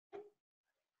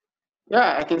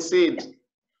Yeah, I can see it.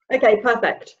 Okay,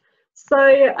 perfect.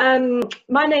 So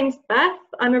my name's Beth.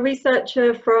 I'm a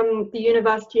researcher from the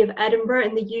University of Edinburgh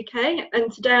in the UK,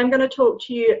 and today I'm going to talk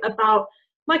to you about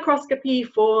microscopy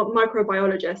for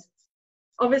microbiologists.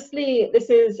 Obviously, this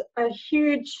is a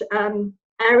huge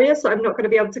area, so I'm not going to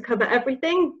be able to cover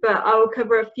everything, but I'll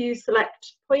cover a few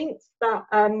select points that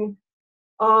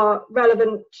are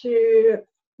relevant to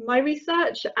my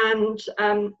research and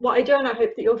what I do, and I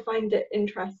hope that you'll find it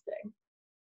interesting.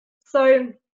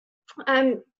 So,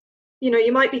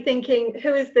 you might be thinking,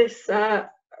 who is this a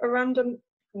random,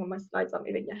 well, my slides aren't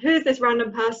moving yet. Who is this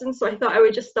random person? So I thought I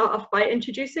would just start off by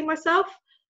introducing myself.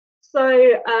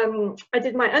 So I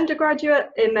did my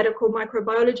undergraduate in medical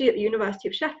microbiology at the University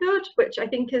of Sheffield, which I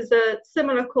think is a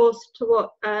similar course to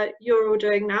what you're all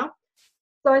doing now.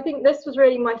 So I think this was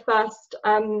really my first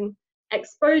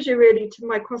exposure really to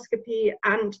microscopy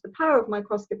and the power of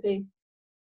microscopy.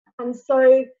 And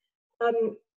so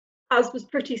as was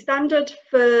pretty standard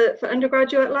for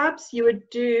undergraduate labs, you would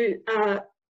do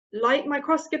light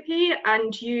microscopy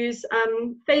and use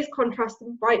phase contrast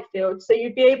and bright field. So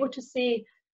you'd be able to see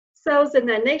cells in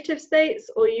their native states,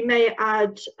 or you may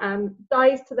add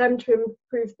dyes to them to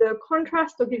improve the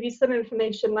contrast or give you some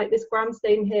information like this gram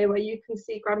stain here where you can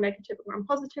see gram-negative and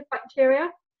gram-positive bacteria.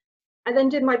 I then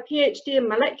did my PhD in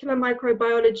molecular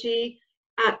microbiology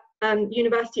at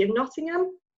University of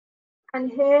Nottingham. And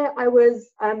here I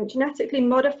was genetically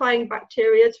modifying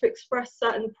bacteria to express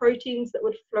certain proteins that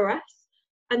would fluoresce.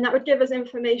 And that would give us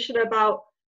information about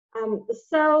the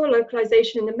cell,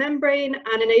 localization in the membrane,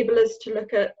 and enable us to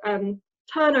look at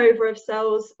turnover of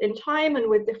cells in time and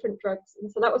with different drugs. And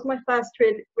so that was my first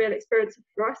real experience of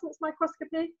fluorescence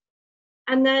microscopy.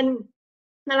 And then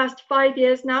the last 5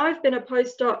 years now, I've been a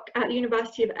postdoc at the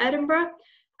University of Edinburgh.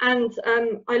 And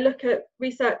I look at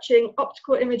researching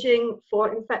optical imaging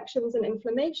for infections and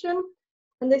inflammation.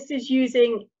 And this is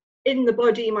using in the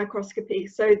body microscopy.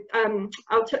 So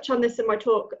I'll touch on this in my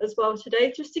talk as well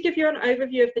today, just to give you an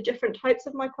overview of the different types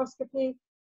of microscopy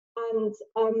and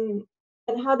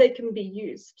how they can be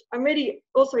used. I'm really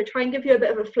also trying to give you a bit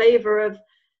of a flavor of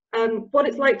what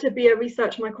it's like to be a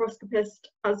research microscopist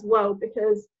as well,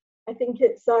 because I think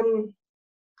it's, sorry,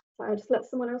 I'll just let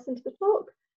someone else into the talk.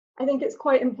 I think it's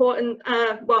quite important,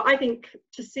 well, I think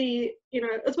to see,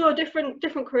 as well, different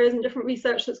careers and different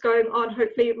research that's going on.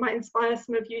 Hopefully it might inspire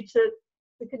some of you to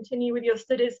continue with your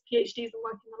studies, PhDs, and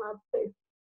work in the lab too.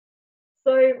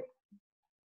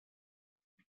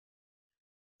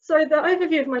 So the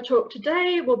overview of my talk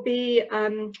today will be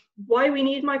why we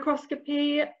need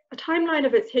microscopy, a timeline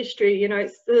of its history.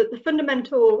 It's the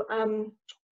fundamental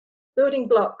building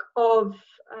block of,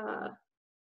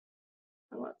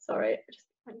 sorry, just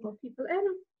more people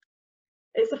in.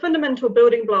 It's a fundamental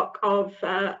building block of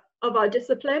our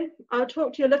discipline. I'll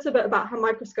talk to you a little bit about how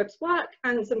microscopes work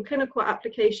and some clinical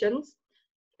applications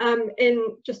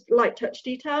in just light touch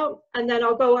detail, and then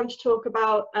I'll go on to talk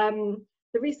about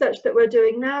the research that we're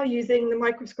doing now using the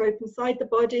microscope inside the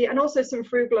body, and also some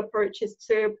frugal approaches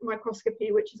to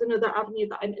microscopy, which is another avenue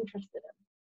that I'm interested in.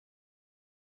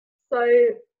 So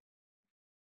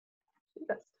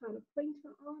let's turn the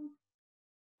pointer on.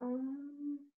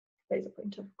 Laser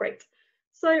pointer, great.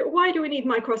 So why do we need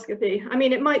microscopy? I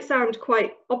mean, it might sound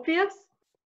quite obvious.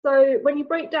 So when you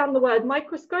break down the word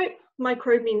microscope,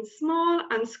 micro means small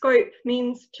and scope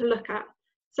means to look at.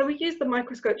 So we use the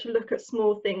microscope to look at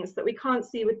small things that we can't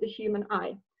see with the human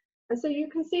eye. And so you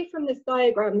can see from this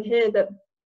diagram here that,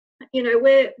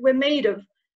 we're made of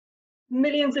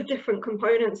millions of different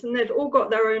components, and they've all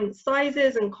got their own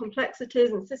sizes and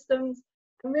complexities and systems.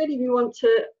 And really we want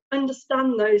to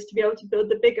understand those to be able to build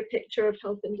the bigger picture of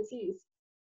health and disease.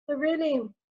 So really,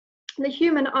 the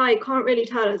human eye can't really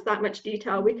tell us that much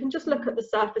detail. We can just look at the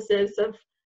surfaces of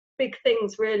big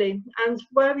things, really. And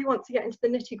where we want to get into the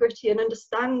nitty-gritty and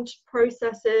understand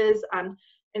processes and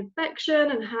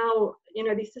infection and how,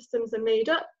 these systems are made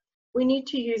up, we need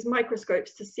to use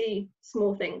microscopes to see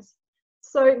small things.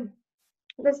 So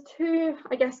there's two,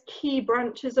 I guess, key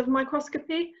branches of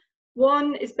microscopy.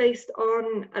 One is based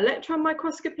on electron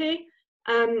microscopy,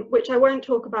 which I won't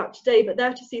talk about today, but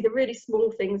there to see the really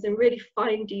small things in really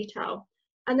fine detail.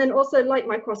 And then also light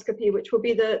microscopy, which will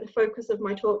be the focus of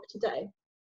my talk today.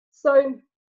 So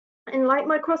in light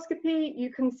microscopy, you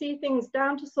can see things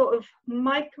down to sort of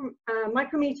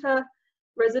micrometer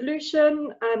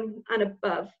resolution and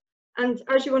above. And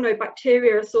as you all know,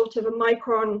 bacteria are sort of a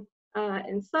micron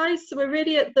in size, so we're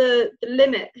really at the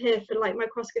limit here for light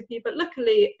microscopy, but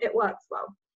luckily it works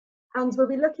well. And we'll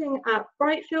be looking at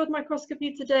bright field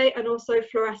microscopy today and also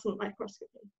fluorescent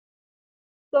microscopy.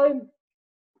 So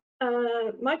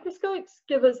microscopes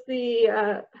give us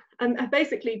the have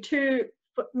basically two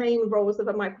main roles of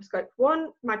a microscope.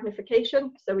 One,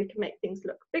 magnification, so we can make things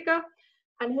look bigger.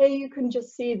 And here you can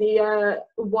just see the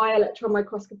why electron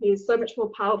microscopy is so much more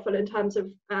powerful in terms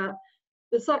of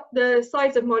the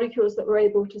size of molecules that we're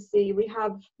able to see. We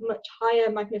have much higher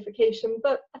magnification,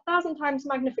 but 1,000 times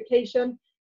magnification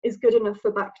is good enough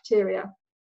for bacteria.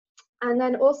 And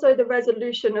then also the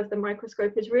resolution of the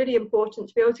microscope is really important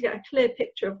to be able to get a clear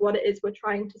picture of what it is we're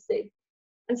trying to see.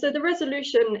 And so the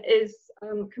resolution is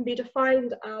can be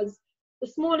defined as the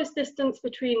smallest distance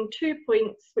between 2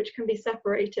 points which can be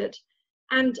separated.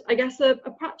 And I guess a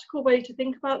practical way to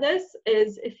think about this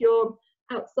is if you're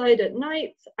outside at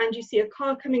night and you see a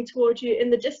car coming towards you, in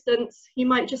the distance you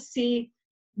might just see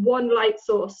one light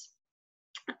source.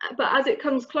 But as it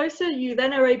comes closer, you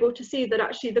then are able to see that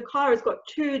actually the car has got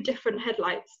two different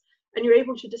headlights, and you're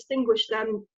able to distinguish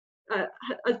them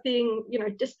as being, you know,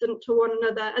 distant to one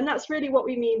another. And that's really what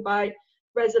we mean by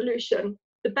resolution.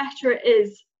 The better it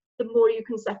is, the more you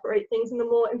can separate things and the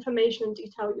more information and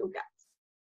detail you'll get.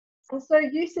 And so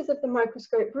uses of the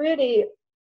microscope really,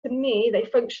 to me, they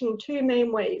function two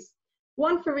main ways.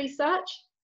 One, for research,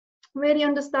 really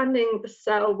understanding the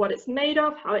cell, what it's made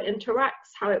of, how it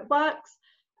interacts, how it works.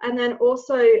 And then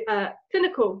also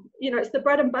clinical, you know, it's the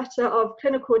bread and butter of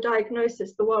clinical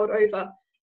diagnosis the world over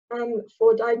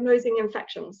for diagnosing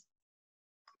infections.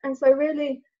 And so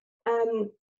really,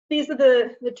 these are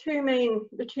the two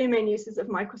main uses of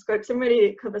microscopes, and really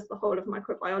it covers the whole of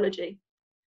microbiology.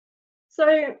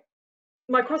 So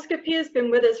microscopy has been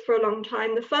with us for a long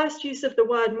time. The first use of the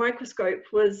word microscope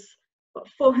was what,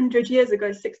 400 years ago,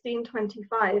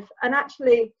 1625, and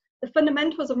actually the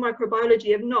fundamentals of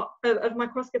microbiology of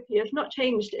microscopy have not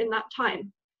changed in that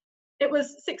time. It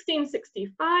was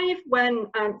 1665 when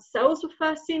cells were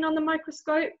first seen on the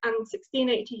microscope, and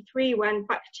 1683 when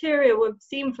bacteria were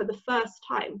seen for the first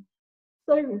time.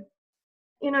 So,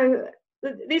 you know,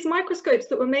 these microscopes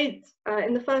that were made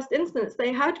in the first instance,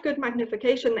 they had good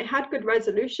magnification, they had good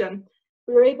resolution.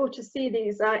 We were able to see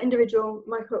these individual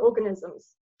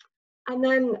microorganisms. And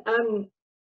then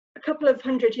a couple of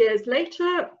hundred years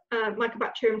later,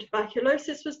 Mycobacterium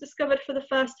tuberculosis was discovered for the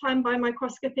first time by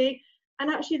microscopy. And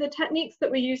actually the techniques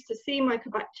that we used to see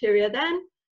mycobacteria then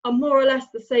are more or less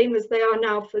the same as they are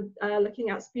now for looking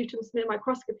at sputum smear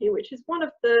microscopy, which is one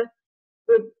of the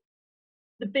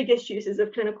biggest uses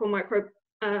of clinical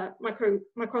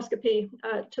microscopy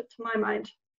to my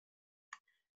mind.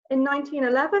 In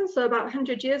 1911, so about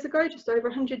 100 years ago, just over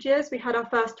 100 years, we had our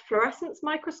first fluorescence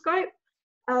microscope.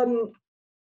 And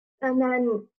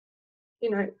then, you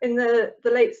know, in the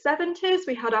late 70s,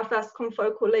 we had our first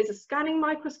confocal laser scanning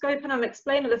microscope, and I'll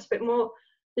explain a little bit more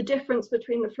the difference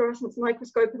between the fluorescence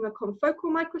microscope and the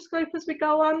confocal microscope as we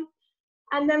go on.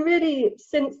 And then really,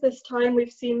 since this time,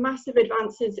 we've seen massive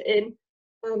advances in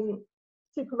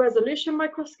super resolution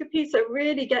microscopy, so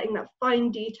really getting that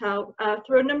fine detail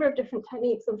through a number of different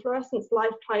techniques and fluorescence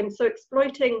lifetime, so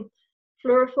exploiting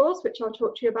fluorophores, which I'll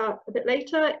talk to you about a bit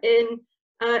later,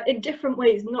 in different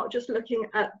ways, not just looking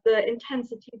at the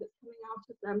intensity that's coming out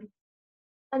of them.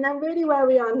 And then really where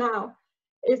we are now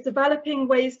is developing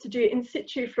ways to do in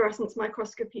situ fluorescence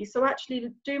microscopy, so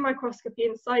actually do microscopy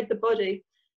inside the body.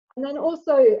 And then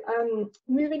also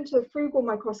moving to frugal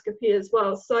microscopy as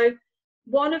well. So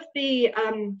one of the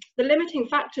limiting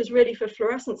factors really for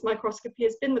fluorescence microscopy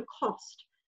has been the cost.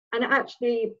 And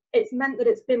actually it's meant that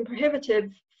it's been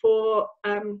prohibitive for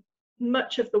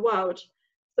much of the world.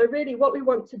 So really what we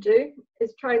want to do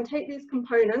is try and take these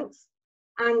components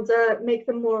and make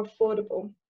them more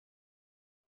affordable.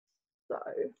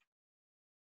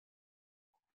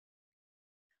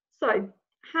 So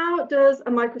how does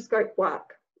a microscope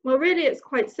work? Well, really it's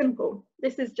quite simple.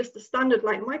 This is just a standard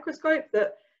light microscope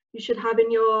that you should have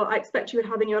in your, I expect you would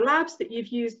have in your labs that you've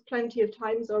used plenty of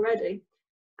times already.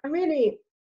 And really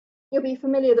you'll be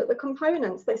familiar that the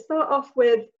components, they start off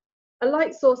with a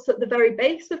light source at the very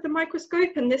base of the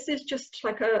microscope, and this is just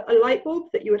like a light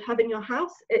bulb that you would have in your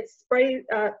house. It sprays,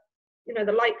 you know,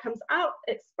 the light comes out,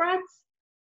 it spreads,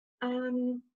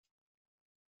 and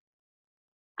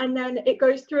then it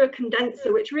goes through a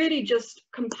condenser, which really just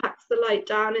compacts the light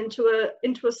down into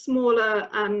a smaller,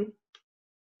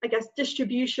 I guess,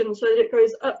 distribution, so that it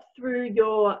goes up through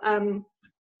your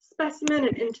specimen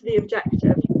and into the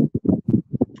objective.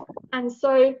 And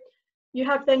so you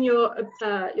have then your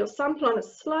sample on a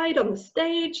slide on the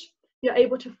stage. You're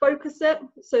able to focus it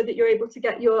so that you're able to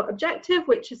get your objective,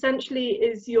 which essentially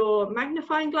is your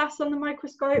magnifying glass on the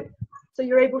microscope. So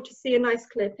you're able to see a nice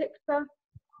clear picture.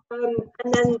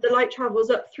 And then the light travels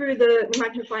up through the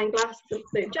magnifying glass,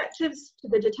 the objectives, to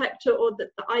the detector or the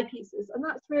eyepieces. And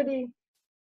that's really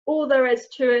all there is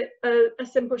to it, a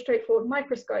simple, straightforward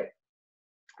microscope.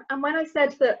 And when I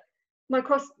said that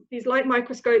these light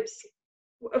microscopes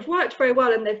have worked very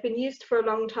well and they've been used for a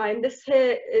long time, this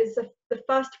here is the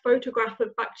first photograph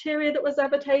of bacteria that was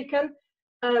ever taken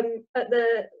at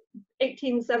the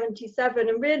 1877,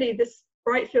 and really this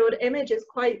bright field image is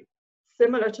quite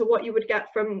similar to what you would get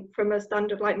from a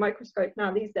standard light microscope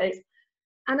now these days.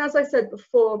 And as I said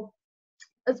before,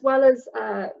 as well as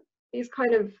these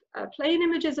kind of plain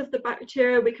images of the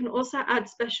bacteria, we can also add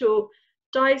special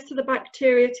dyes to the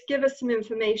bacteria to give us some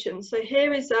information. So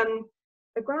here is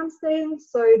a gram stain,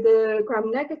 so the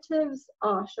gram negatives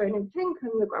are shown in pink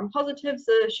and the gram positives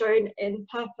are shown in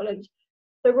purple, and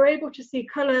so we're able to see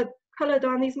colour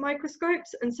down these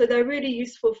microscopes, and so they're really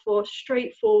useful for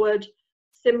straightforward,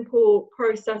 simple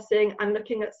processing and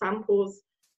looking at samples,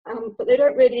 but they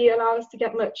don't really allow us to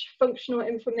get much functional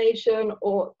information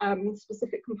or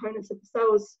specific components of the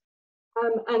cells,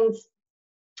 and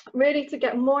really to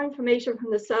get more information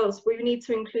from the cells we need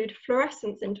to include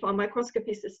fluorescence into our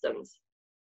microscopy systems.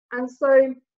 And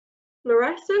so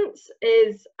fluorescence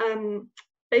is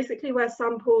basically where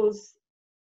samples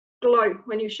glow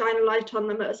when you shine a light on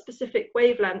them at a specific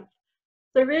wavelength.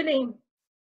 So really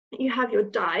you have your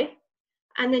dye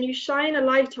and then you shine a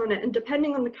light on it, and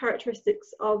depending on the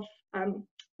characteristics of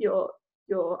your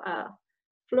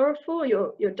fluorophore,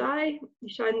 your dye, you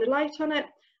shine the light on it,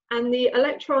 and the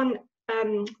electron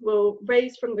will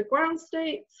raise from the ground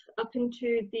state up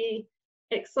into the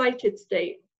excited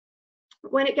state.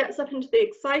 When it gets up into the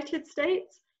excited state,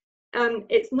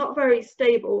 it's not very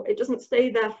stable. It doesn't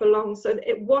stay there for long, so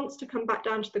it wants to come back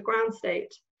down to the ground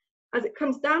state. As it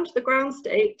comes down to the ground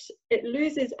state, it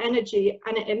loses energy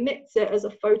and it emits it as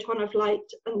a photon of light,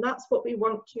 and that's what we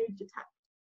want to detect.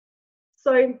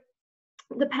 So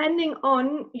depending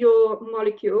on your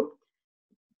molecule,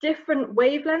 different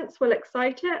wavelengths will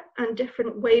excite it and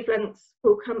different wavelengths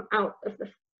will come out of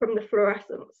from the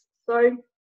fluorescence. So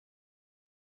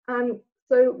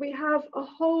we have a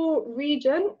whole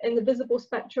region in the visible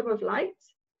spectrum of light,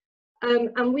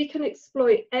 and we can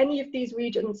exploit any of these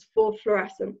regions for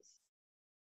fluorescence.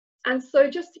 And so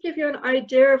just to give you an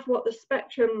idea of what the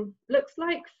spectrum looks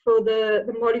like for the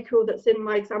molecule that's in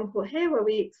my example here, where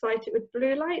we excite it with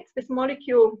blue light, this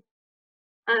molecule,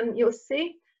 you'll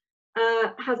see,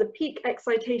 has a peak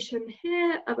excitation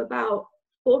here of about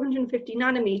 450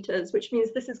 nanometers, which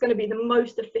means this is going to be the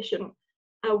most efficient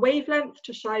wavelength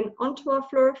to shine onto our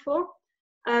fluorophore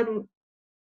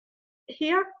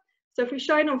here. So if we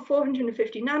shine on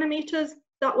 450 nanometers,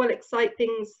 that will excite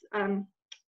things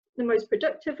the most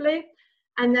productively,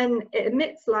 and then it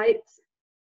emits light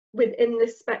within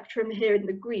this spectrum here in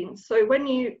the green. So when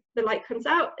the light comes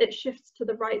out, it shifts to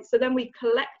the right. So then we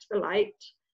collect the light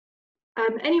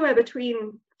anywhere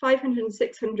between 500 and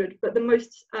 600, but the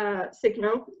most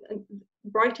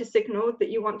brightest signal that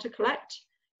you want to collect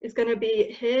is going to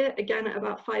be here again at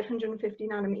about 550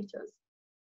 nanometers.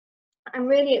 And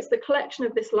really it's the collection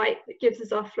of this light that gives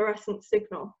us our fluorescent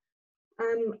signal.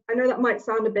 I know that might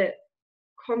sound a bit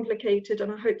complicated,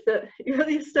 and I hope that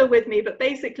you're still with me, but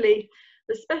basically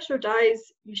the special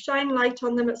dyes, you shine light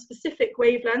on them at specific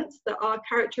wavelengths that are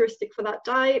characteristic for that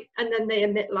dye, and then they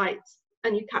emit light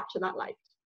and you capture that light.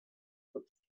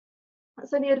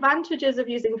 So the advantages of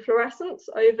using fluorescence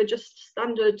over just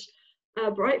standard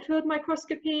bright field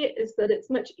microscopy is that it's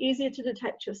much easier to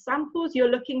detect your samples. You're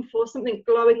looking for something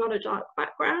glowing on a dark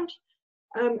background.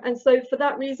 And so for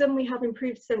that reason, we have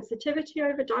improved sensitivity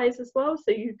over dyes as well.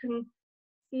 So you can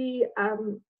see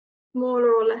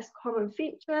smaller or less common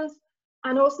features.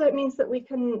 And also it means that we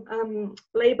can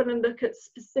label and look at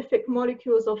specific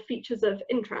molecules or features of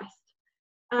interest,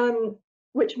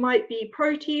 which might be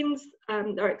proteins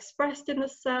that are expressed in the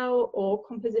cell or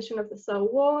composition of the cell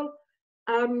wall.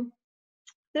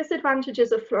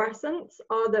 Disadvantages of fluorescence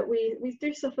are that we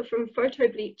do suffer from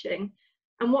photobleaching.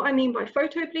 And what I mean by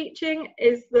photobleaching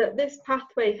is that this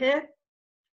pathway here,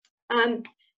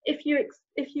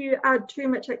 if you add too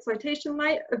much excitation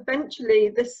light, eventually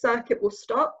this circuit will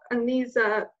stop and these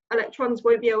electrons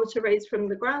won't be able to raise from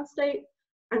the ground state,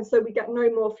 and so we get no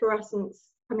more fluorescence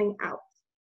coming out.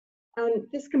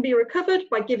 This can be recovered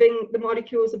by giving the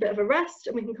molecules a bit of a rest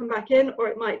and we can come back in, or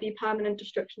it might be permanent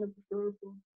destruction of the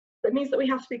fluorophore. That means that we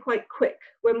have to be quite quick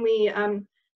when we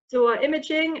do our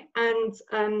imaging, and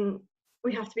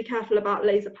we have to be careful about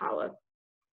laser power.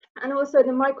 And also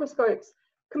the microscopes,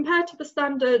 compared to the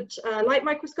standard light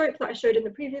microscope that I showed in the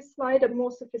previous slide, are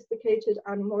more sophisticated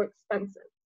and more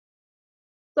expensive.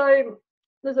 So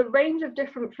there's a range of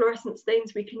different fluorescent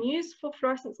stains we can use for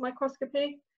fluorescence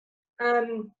microscopy.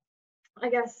 I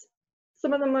guess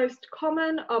Some of the most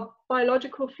common are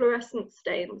biological fluorescent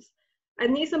stains.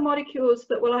 And these are molecules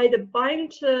that will either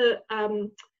bind to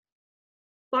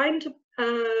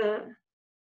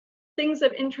things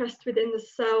of interest within the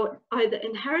cell either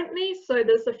inherently. So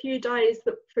there's a few dyes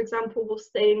that, for example,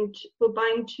 will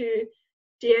bind to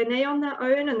DNA on their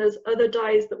own, and there's other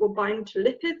dyes that will bind to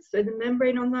lipids, so the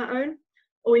membrane on their own.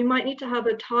 Or we might need to have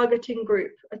a targeting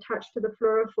group attached to the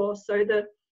fluorophore. So the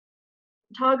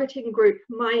targeting group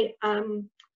might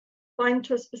bind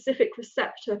to a specific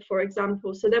receptor, for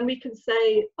example. So then we can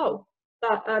say, oh,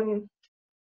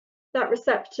 that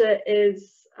receptor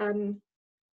is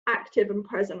active and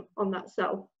present on that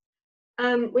cell.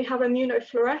 We have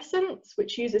immunofluorescence,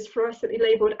 which uses fluorescently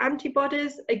labeled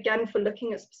antibodies, again for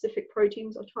looking at specific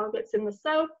proteins or targets in the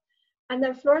cell. And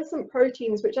then fluorescent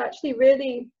proteins, which actually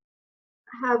really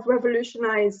have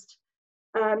revolutionized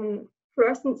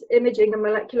fluorescence imaging and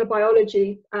molecular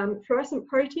biology. Fluorescent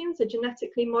proteins are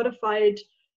genetically modified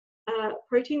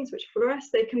proteins which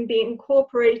fluoresce. They can be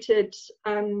incorporated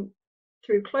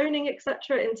through cloning,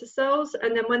 etc., into cells,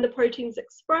 and then when the protein's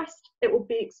expressed, it will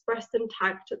be expressed and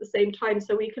tagged at the same time.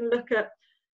 So we can look at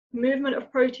movement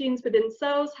of proteins within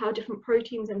cells, how different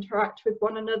proteins interact with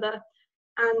one another,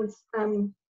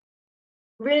 and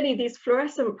really these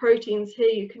fluorescent proteins here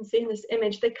you can see in this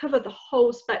image, they cover the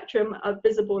whole spectrum of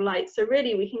visible light. So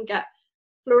really we can get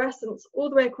fluorescence all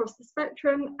the way across the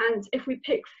spectrum, and if we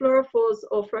pick fluorophores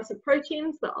or fluorescent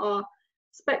proteins that are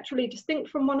spectrally distinct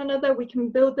from one another, we can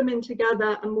build them in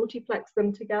together and multiplex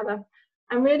them together.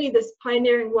 And really this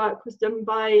pioneering work was done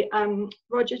by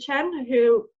Roger Chen,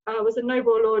 who was a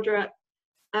Nobel laureate.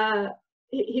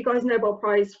 He got his Nobel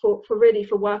Prize for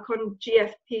work on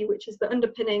GFP, which is the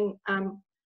underpinning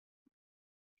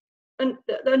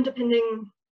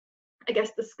I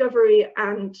guess, discovery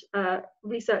and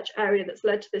research area that's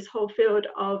led to this whole field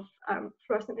of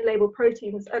fluorescently labeled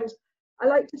proteins. And I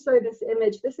like to show this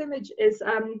image. This image is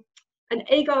an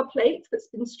agar plate that's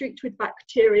been streaked with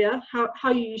bacteria, how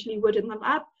you usually would in the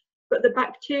lab, but the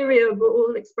bacteria were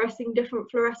all expressing different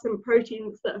fluorescent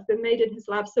proteins that have been made in his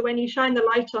lab. So when you shine the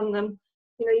light on them,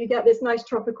 you know, you get this nice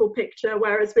tropical picture,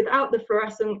 whereas without the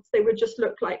fluorescence, they would just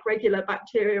look like regular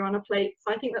bacteria on a plate.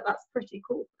 So I think that that's pretty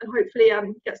cool, and hopefully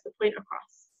gets the point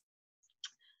across.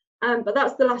 But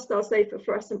that's the last I'll say for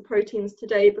fluorescent proteins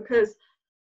today, because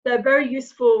they're very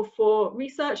useful for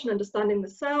research and understanding the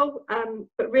cell,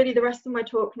 but really the rest of my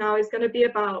talk now is going to be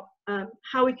about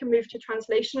how we can move to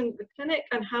translation in the clinic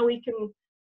and how we can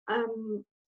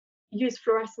use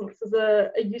fluorescence as a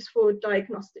useful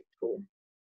diagnostic tool.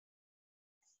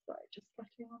 Sorry, just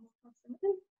letting on.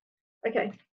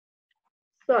 Okay,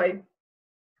 so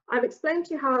I've explained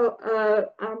to you how a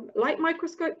light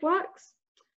microscope works.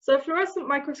 So a fluorescent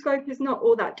microscope is not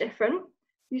all that different.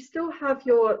 You still have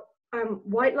your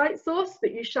white light source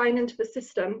that you shine into the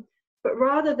system, but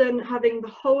rather than having the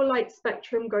whole light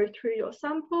spectrum go through your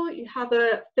sample, you have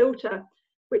a filter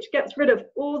which gets rid of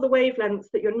all the wavelengths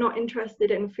that you're not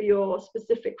interested in for your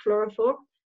specific fluorophore.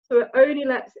 So it only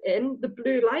lets in the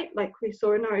blue light, like we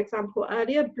saw in our example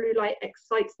earlier. Blue light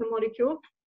excites the molecule.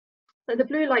 So the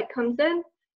blue light comes in,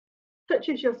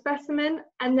 touches your specimen,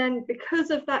 and then because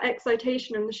of that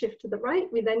excitation and the shift to the right,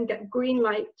 we then get green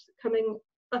light coming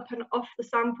up and off the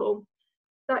sample.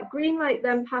 That green light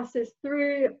then passes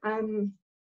through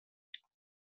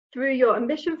your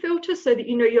emission filter, so that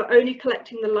you know you're only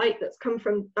collecting the light that's come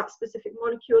from that specific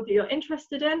molecule that you're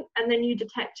interested in, and then you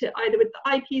detect it either with the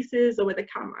eyepieces or with a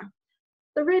camera.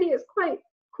 So really it's quite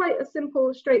a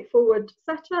simple, straightforward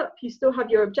setup. You still have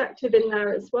your objective in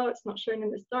there as well. It's not shown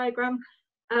in this diagram,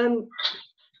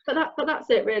 but that's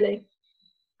it really.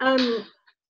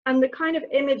 And the kind of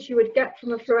image you would get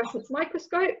from a fluorescence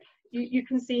microscope, you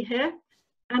can see here.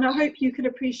 And I hope you can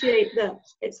appreciate that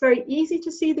it's very easy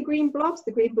to see the green blobs.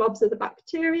 The green blobs are the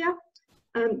bacteria.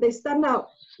 They stand out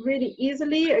really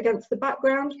easily against the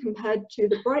background compared to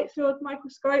the bright field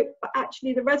microscope, but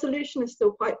actually the resolution is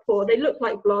still quite poor. They look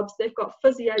like blobs. They've got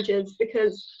fuzzy edges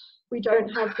because we don't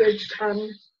have good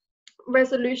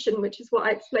resolution, which is what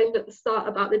I explained at the start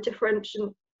about the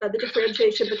differentiation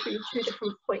between two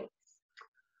different points.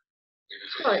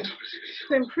 So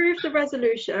to improve the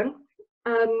resolution,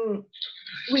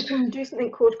 we can do something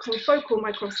called confocal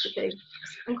microscopy.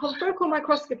 And confocal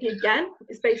microscopy, again,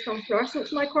 is based on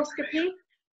fluorescence microscopy,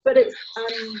 but it's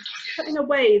put in a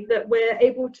way that we're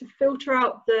able to filter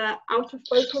out the out of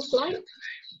focus light.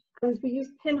 And we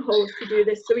use pinholes to do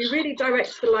this. So we really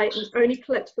direct the light and only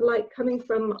collect the light coming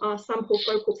from our sample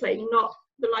focal plane, not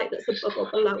the light that's above or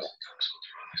below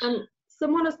it.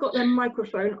 Someone has got their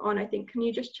microphone on, I think. Can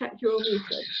you just check you're all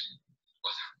muted?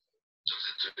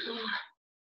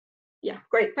 Yeah,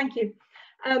 great, thank you.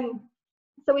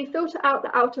 So we filter out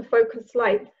the outer focus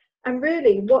light, and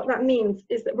really what that means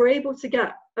is that we're able to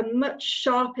get a much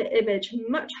sharper image,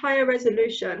 much higher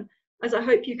resolution, as I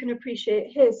hope you can appreciate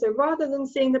here. So rather than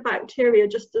seeing the bacteria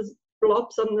just as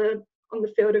blobs on the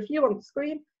field of view on the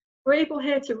screen, we're able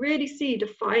here to really see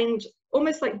defined,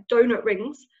 almost like donut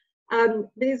rings.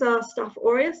 These are Staph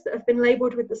aureus that have been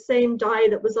labelled with the same dye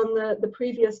that was on the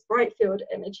previous bright field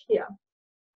image here.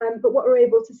 But what we're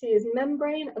able to see is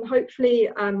membrane, and hopefully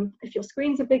if your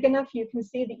screens are big enough, you can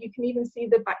see that you can even see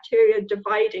the bacteria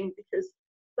dividing, because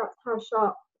that's how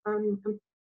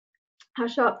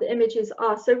sharp the images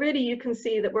are. So really you can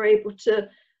see that we're able to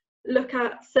look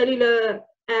at cellular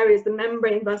areas, the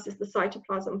membrane versus the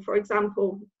cytoplasm, for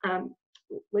example,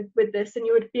 with this, and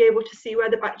you would be able to see where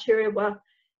the bacteria were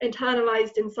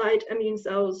internalized inside immune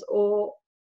cells or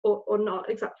not,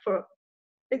 except for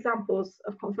examples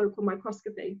of confocal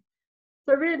microscopy.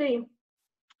 So really,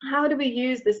 how do we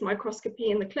use this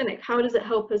microscopy in the clinic? How does it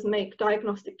help us make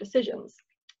diagnostic decisions?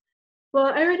 Well,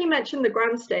 I already mentioned the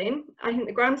gram stain. I think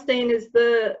the gram stain is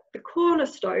the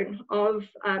cornerstone of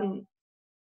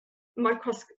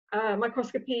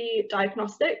microscopy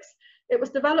diagnostics. It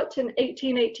was developed in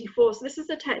 1884, so this is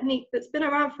a technique that's been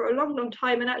around for a long, long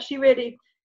time, and actually really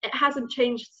it hasn't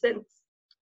changed since.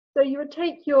 So you would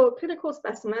take your clinical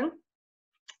specimen,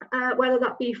 whether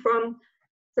that be from,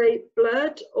 say,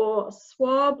 blood or a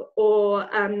swab or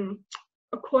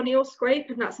a corneal scrape,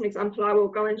 and that's an example I will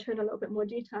go into in a little bit more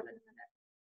detail in a minute.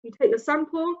 You take the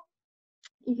sample,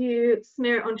 you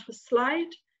smear it onto a slide,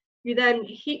 you then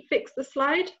heat fix the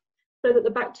slide so that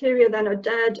the bacteria then are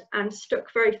dead and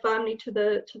stuck very firmly to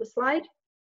the slide.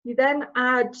 You then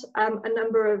add a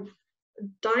number of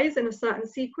dyes in a certain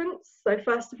sequence. So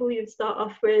first of all, you'd start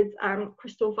off with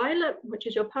crystal violet, which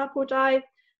is your purple dye,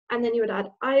 and then you would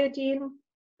add iodine,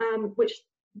 which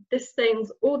this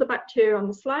stains all the bacteria on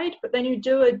the slide, but then you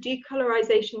do a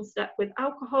decolorization step with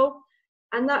alcohol,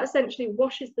 and that essentially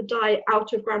washes the dye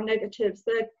out of gram negatives.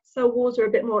 Their cell walls are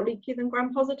a bit more leaky than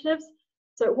gram positives,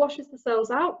 so it washes the cells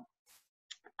out.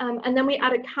 And then we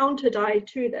add a counter dye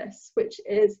to this, which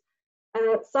is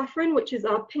saffron, which is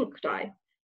our pink dye.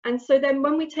 And so then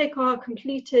when we take our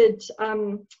completed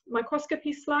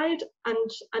microscopy slide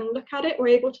and look at it, we're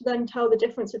able to then tell the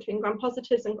difference between gram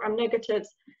positives and gram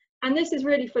negatives. And this is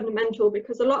really fundamental,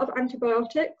 because a lot of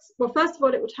antibiotics, well, first of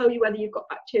all, it will tell you whether you've got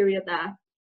bacteria there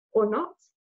or not,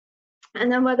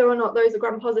 and then whether or not those are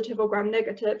gram positive or gram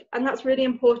negative. And that's really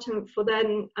important for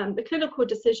then the clinical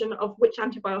decision of which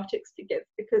antibiotics to give,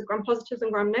 because gram positives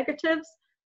and gram negatives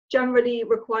generally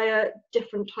require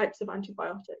different types of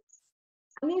antibiotics.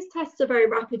 And these tests are very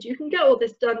rapid. You can get all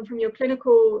this done from your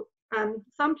clinical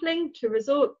sampling to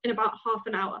result in about half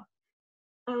an hour.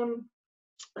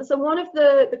 So one of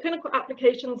the clinical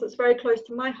applications that's very close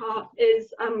to my heart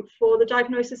is for the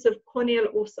diagnosis of corneal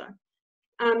ulcer.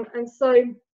 And so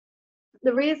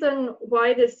the reason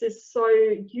why this is so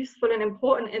useful and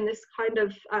important in this kind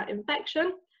of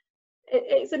infection,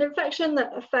 it's an infection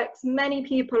that affects many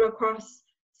people across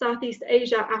Southeast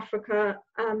Asia, Africa,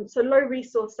 so low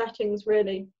resource settings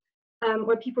really,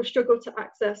 where people struggle to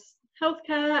access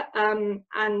healthcare,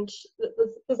 and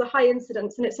there's a high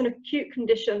incidence, and it's an acute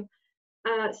condition.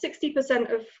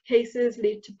 60% of cases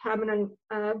lead to permanent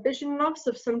vision loss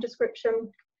of some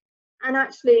description, and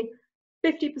actually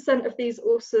 50% of these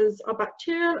ulcers are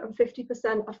bacterial and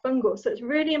 50% are fungal. So it's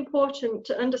really important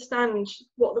to understand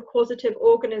what the causative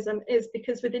organism is,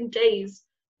 because within days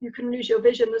you can lose your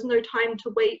vision. There's no time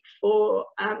to wait for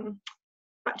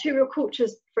bacterial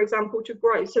cultures, for example, to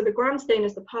grow. So the gram stain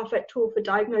is the perfect tool for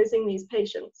diagnosing these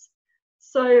patients.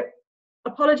 So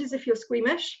apologies if you're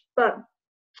squeamish, but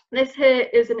this here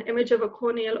is an image of a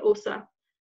corneal ulcer.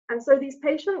 And so these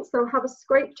patients, they'll have a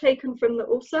scrape taken from the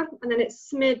ulcer, and then it's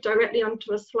smeared directly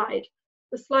onto a slide.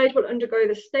 The slide will undergo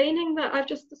the staining that I've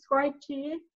just described to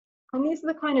you. And these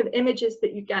are the kind of images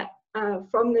that you get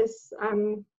from this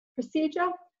procedure.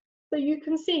 So you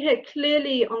can see here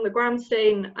clearly on the gram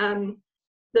stain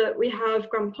that we have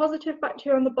gram positive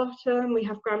bacteria on the bottom, we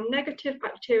have gram negative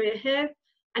bacteria here,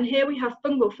 and here we have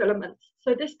fungal filaments.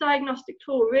 So this diagnostic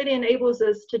tool really enables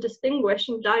us to distinguish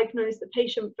and diagnose the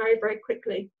patient very, very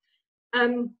quickly.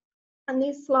 And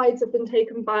these slides have been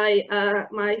taken by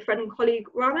my friend and colleague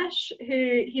Ramesh,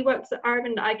 he works at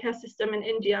Aravind Eye Care System in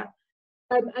India.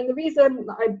 And the reason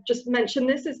that I just mentioned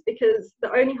this is because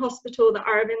the only hospital that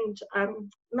Aravind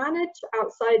managed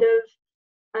outside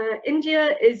of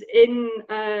India is in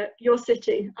your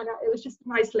city, and it was just a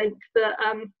nice link that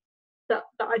that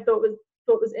I thought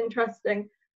was interesting.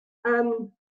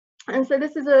 And so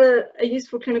this is a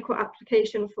useful clinical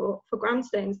application for gram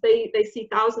stains. They see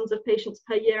thousands of patients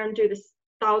per year and do this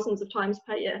thousands of times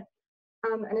per year.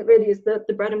 And it really is the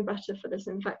bread and butter for this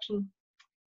infection.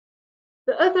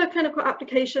 The other clinical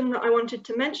application that I wanted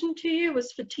to mention to you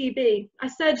was for TB. I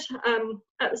said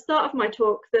at the start of my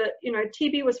talk that, you know,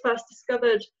 TB was first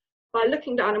discovered by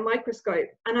looking down a microscope,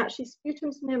 and actually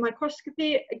sputum smear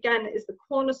microscopy, again, is the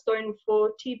cornerstone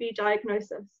for TB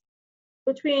diagnosis.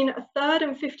 Between 1/3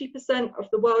 and 50% of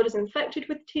the world is infected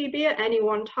with TB at any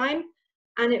one time,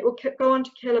 and it will go on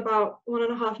to kill about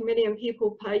 1.5 million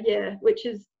people per year, which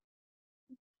is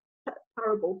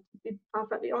terrible, to be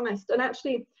perfectly honest. And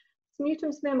actually,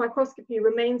 sputum smear microscopy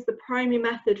remains the primary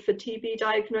method for TB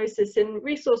diagnosis in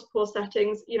resource poor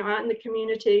settings, you know, out in the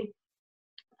community,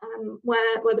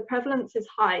 where the prevalence is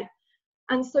high.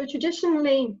 And so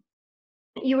traditionally,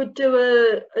 you would do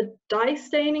a dye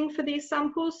staining for these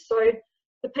samples. So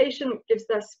the patient gives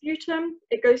their sputum,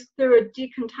 it goes through a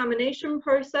decontamination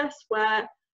process where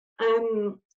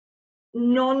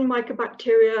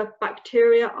non-mycobacteria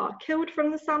bacteria are killed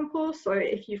from the sample. So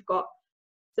if you've got,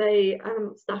 say,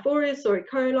 Staph aureus or E.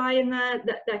 coli in there,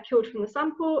 they're killed from the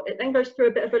sample. It then goes through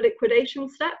a bit of a liquidation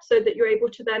step so that you're able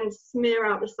to then smear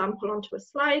out the sample onto a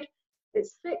slide.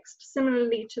 It's fixed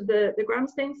similarly to the gram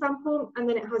stain sample, and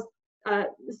then it has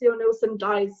Ziehl-Neelsen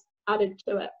dyes added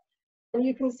to it. And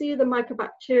you can see the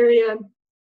mycobacteria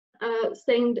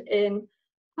stained in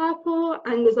purple,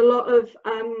 and there's a lot of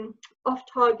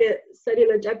off-target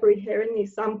cellular debris here in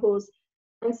these samples.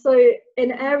 And so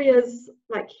in areas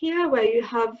like here where you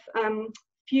have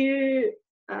few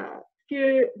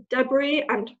debris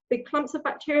and big clumps of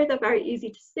bacteria, they're very easy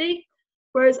to see.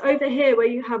 Whereas over here where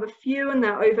you have a few and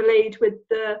they're overlaid with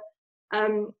the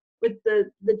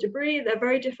debris, they're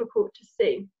very difficult to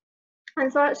see.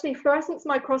 And so actually fluorescence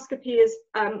microscopy has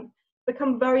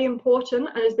become very important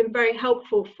and has been very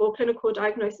helpful for clinical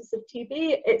diagnosis of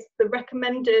TB. It's the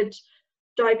recommended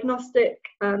diagnostic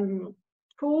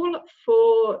tool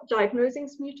for diagnosing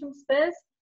sputum spares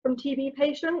from TB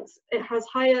patients. It has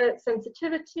higher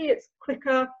sensitivity, it's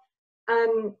quicker.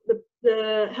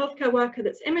 The healthcare worker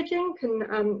that's imaging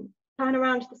can turn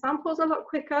around the samples a lot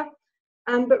quicker.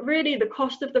 But really the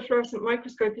cost of the fluorescent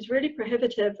microscope is really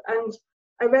prohibitive. And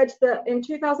I read that in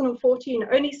 2014,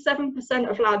 only 7%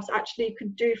 of labs actually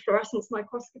could do fluorescence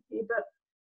microscopy. But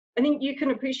I think you can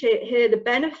appreciate here the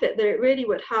benefit that it really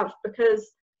would have,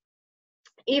 because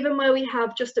even where we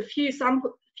have just a few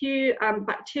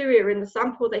bacteria in the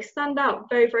sample, they stand out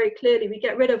very, very clearly. We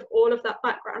get rid of all of that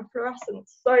background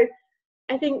fluorescence. So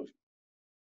I think,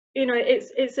 you know,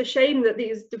 it's a shame that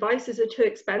these devices are too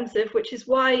expensive, which is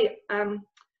why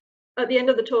at the end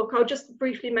of the talk, I'll just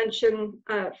briefly mention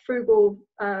frugal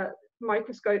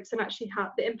microscopes and actually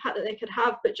have the impact that they could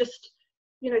have. But just,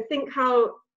 you know, think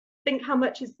how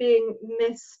much is being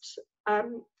missed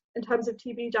in terms of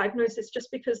TB diagnosis just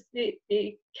because the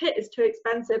kit is too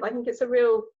expensive. I think it's a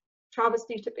real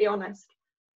travesty, to be honest.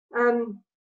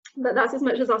 But that's as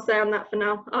much as I'll say on that for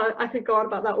now. I could go on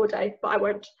about that all day, but I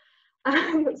won't.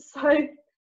 So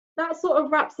that sort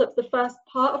of wraps up the first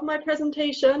part of my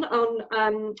presentation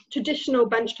on traditional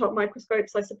benchtop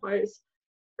microscopes, I suppose.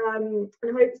 And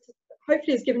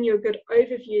hopefully it's given you a good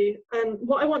overview.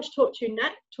 What I want to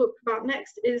talk about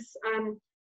next is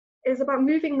about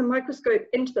moving the microscope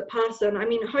into the person. I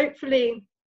mean, hopefully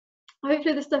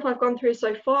the stuff I've gone through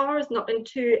so far has not been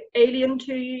too alien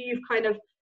to you.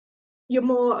 You're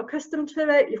more accustomed to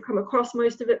it, you've come across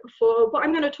most of it before. What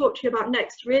I'm going to talk to you about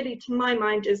next, really, to my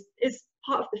mind, is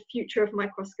part of the future of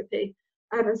microscopy.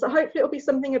 And so hopefully it'll be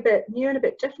something a bit new and a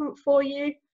bit different for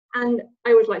you. And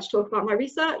I would like to talk about my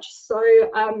research, so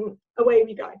away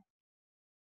we go.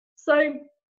 So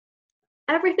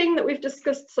everything that we've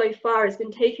discussed so far has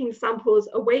been taking samples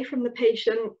away from the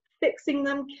patient, fixing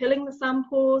them, killing the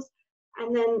samples,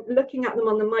 and then looking at them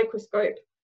on the microscope.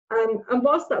 And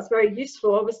whilst that's very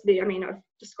useful, obviously, I mean, I've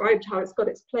described how it's got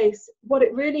its place, what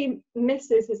it really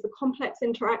misses is the complex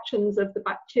interactions of the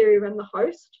bacteria and the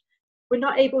host. We're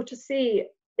not able to see,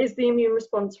 is the immune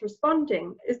response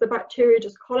responding? Is the bacteria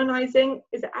just colonizing?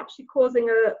 Is it actually causing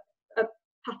a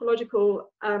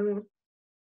pathological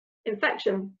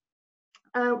infection?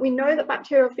 We know that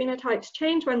bacterial phenotypes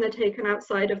change when they're taken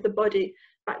outside of the body.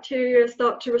 Bacteria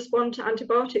start to respond to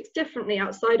antibiotics differently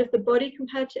outside of the body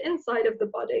compared to inside of the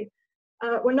body.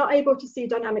 We're not able to see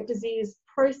dynamic disease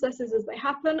processes as they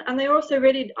happen, and they also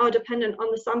really are dependent on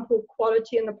the sample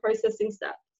quality and the processing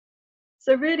steps.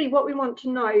 So really what we want to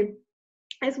know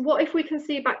is, what if we can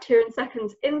see bacteria in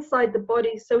seconds inside the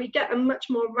body, so we get a much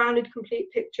more rounded, complete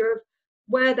picture of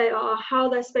where they are, how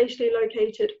they're spatially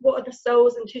located, what are the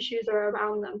cells and tissues are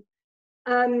around them.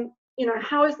 You know,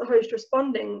 how is the host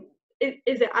responding?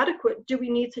 is it adequate? Do we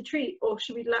need to treat, or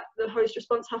should we let the host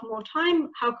response have more time?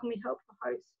 How can we help the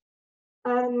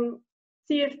host?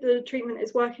 See if the treatment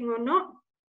is working or not.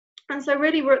 And so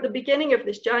really we're at the beginning of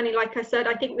this journey. Like I said,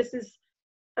 I think this is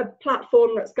a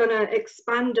platform that's going to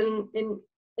expand in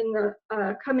the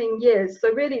coming years.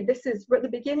 So really we're at the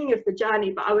beginning of the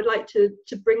journey, but I would like to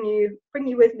bring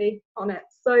you with me on it.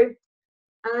 So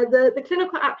the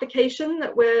clinical application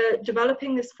that we're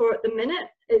developing this for at the minute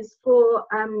is for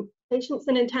patients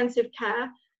in intensive care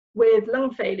with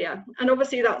lung failure. And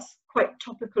obviously that's quite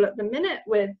topical at the minute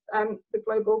with the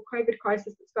global COVID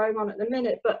crisis that's going on at the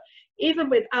minute. But even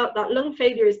without that, lung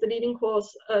failure is the leading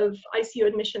cause of ICU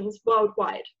admissions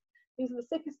worldwide. These are the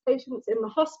sickest patients in the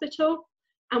hospital.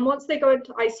 And once they go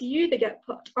into ICU, they get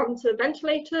put onto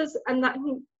ventilators, and that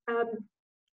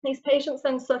these patients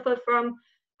then suffer from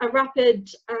a rapid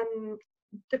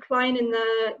decline in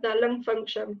their lung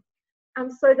function.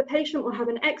 And so the patient will have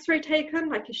an X-ray taken,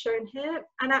 like is shown here,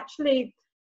 and actually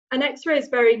an X-ray is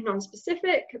very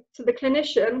non-specific. To the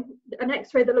clinician, an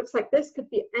X-ray that looks like this could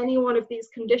be any one of these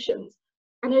conditions.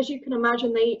 And as you can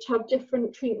imagine, they each have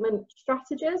different treatment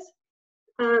strategies.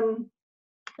 And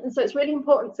so it's really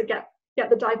important to get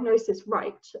the diagnosis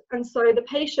right. And so the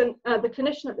patient, the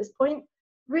clinician at this point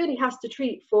really has to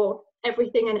treat for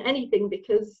everything and anything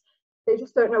because they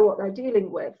just don't know what they're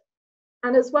dealing with.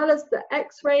 And as well as the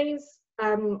X-rays,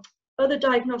 other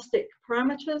diagnostic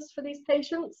parameters for these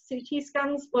patients, CT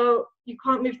scans, well, you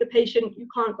can't move the patient, you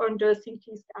can't go and do a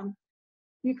CT scan.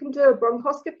 You can do a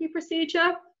bronchoscopy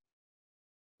procedure,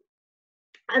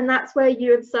 and that's where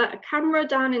you insert a camera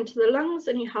down into the lungs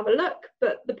and you have a look.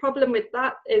 But the problem with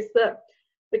that is that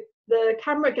the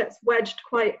camera gets wedged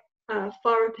quite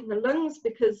far up in the lungs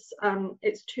because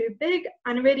it's too big,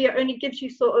 and really it only gives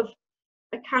you sort of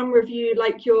a camera view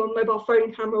like your mobile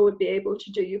phone camera would be able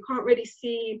to do. You can't really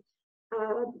see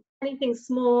anything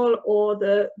small or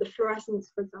the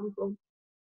fluorescence, for example.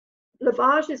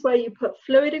 Lavage is where you put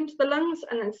fluid into the lungs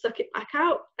and then suck it back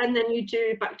out, and then you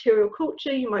do bacterial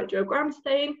culture. You might do a gram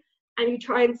stain and you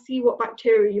try and see what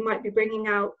bacteria you might be bringing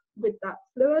out with that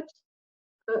fluid.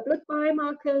 Blood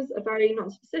biomarkers are very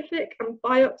non-specific, and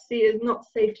biopsy is not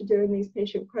safe to do in these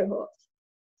patient cohorts.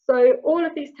 So all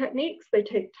of these techniques, they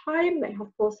take time, they have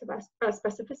poor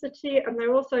specificity, and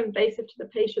they're also invasive to the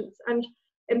patients. And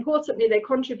importantly, they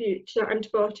contribute to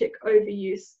antibiotic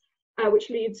overuse, which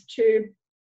leads to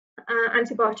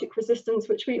antibiotic resistance,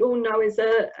 which we all know is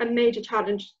a major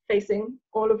challenge facing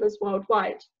all of us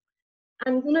worldwide.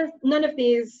 And none of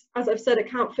these, as I've said,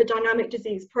 account for dynamic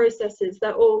disease processes.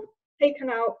 They're all taken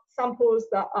out samples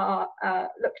that are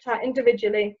looked at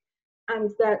individually,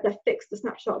 and they're fixed a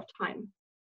snapshot of time.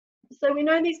 So we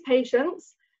know these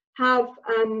patients have,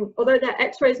 although their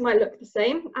X-rays might look the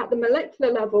same, at the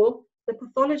molecular level, the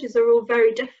pathologies are all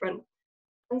very different.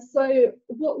 And so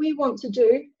what we want to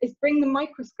do is bring the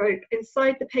microscope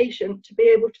inside the patient to be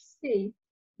able to see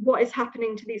what is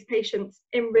happening to these patients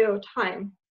in real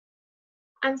time.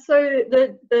 And so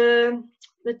the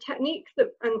technique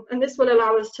that, and this will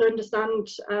allow us to understand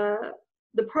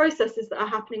the processes that are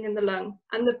happening in the lung.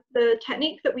 And the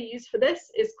technique that we use for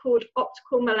this is called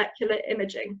optical molecular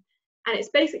imaging. And it's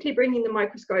basically bringing the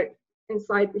microscope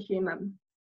inside the human.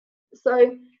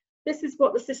 So this is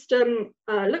what the system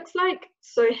looks like.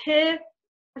 So here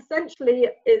essentially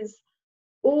is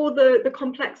all the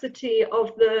complexity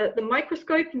of the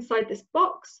microscope inside this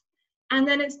box. And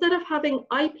then instead of having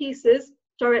eyepieces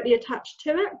directly attached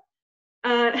to it,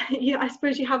 I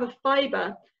suppose you have a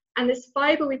fiber, and this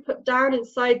fiber we put down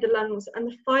inside the lungs, and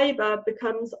the fiber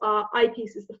becomes our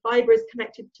eyepieces. The fiber is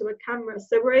connected to a camera,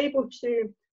 so we're able to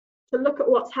look at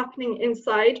what's happening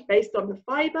inside based on the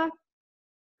fiber,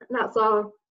 and that's our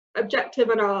objective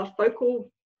and our focal,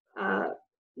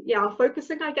 our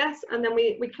focusing, I guess, and then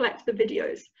we collect the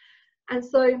videos. And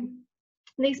so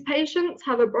these patients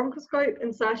have a bronchoscope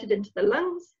inserted into the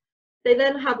lungs. They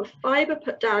then have a fiber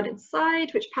put down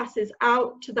inside, which passes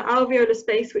out to the alveolar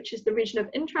space, which is the region of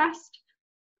interest.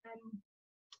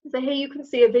 So here you can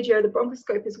see a video. The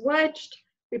bronchoscope is wedged.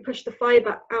 We push the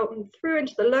fiber out and through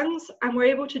into the lungs, and we're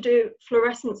able to do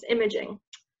fluorescence imaging.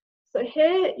 So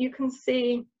here you can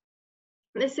see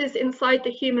this is inside the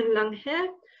human lung here.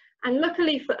 And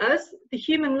luckily for us, the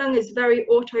human lung is very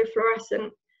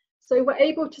autofluorescent. So we're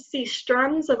able to see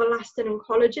strands of elastin and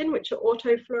collagen, which are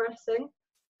autofluorescing.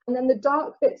 And then the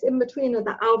dark bits in between are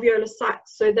the alveolar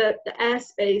sacs, so the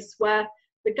airspace where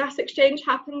the gas exchange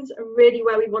happens, and really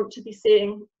where we want to be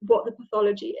seeing what the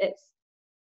pathology is.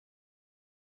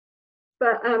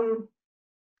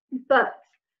 But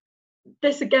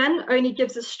this again only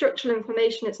gives us structural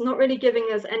information. It's not really giving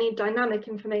us any dynamic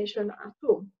information at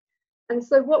all. And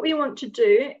so what we want to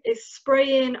do is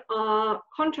spray in our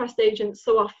contrast agents,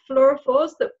 so our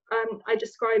fluorophores that I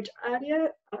described earlier,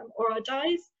 or our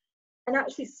dyes, and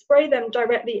actually spray them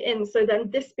directly in. So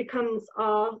then this becomes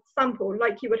our sample,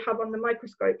 like you would have on the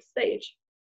microscope stage.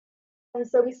 And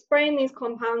so we spray in these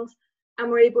compounds, and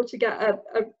we're able to get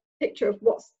a picture of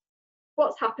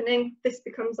what's happening. This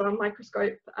becomes our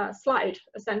microscope slide,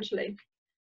 essentially.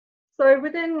 So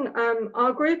within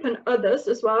our group, and others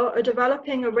as well, are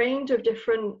developing a range of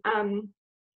different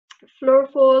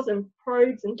fluorophores and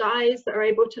probes and dyes that are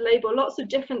able to label lots of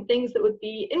different things that would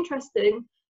be interesting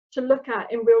to look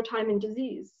at in real time in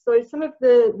disease. So some of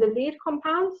the lead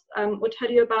compounds will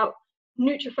tell you about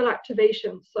neutrophil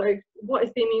activation. So what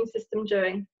is the immune system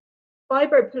doing?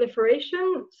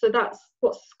 Fibroproliferation, so that's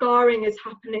what scarring is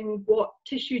happening, what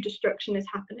tissue destruction is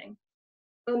happening.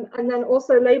 And then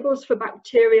also labels for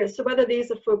bacteria, so whether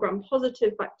these are for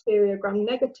gram-positive bacteria,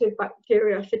 gram-negative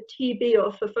bacteria, for TB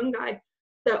or for fungi,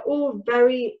 they're all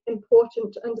very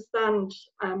important to understand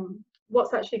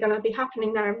what's actually going to be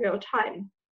happening there in real time.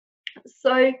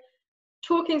 So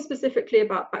talking specifically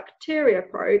about bacteria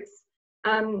probes,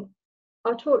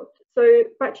 so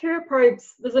bacteria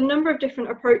probes, there's a number of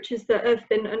different approaches that have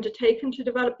been undertaken to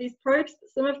develop these probes.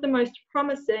 Some of the most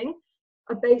promising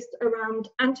are based around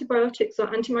antibiotics or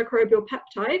antimicrobial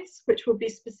peptides, which will be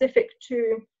specific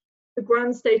to the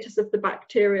gram status of the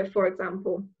bacteria, for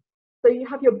example. So you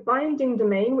have your binding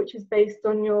domain, which is based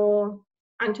on your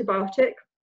antibiotic.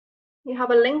 You have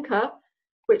a linker,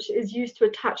 which is used to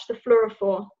attach the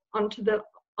fluorophore onto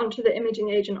the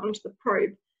imaging agent, onto the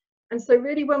probe. And so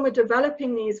really when we're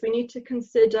developing these, we need to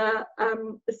consider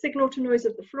the signal to noise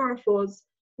of the fluorophores.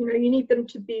 You know, you need them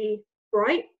to be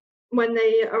bright when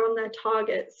they are on their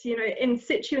targets. You know, in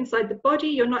situ inside the body,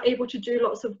 you're not able to do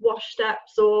lots of wash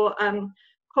steps or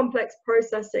complex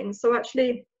processing. So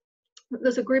actually,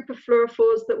 there's a group of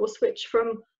fluorophores that will switch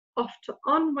from off to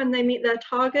on when they meet their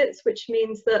targets, which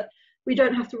means that we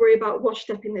don't have to worry about wash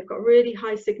stepping. They've got really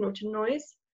high signal to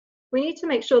noise. We need to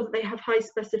make sure that they have high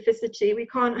specificity. We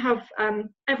can't have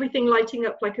everything lighting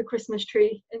up like a Christmas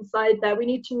tree inside there. We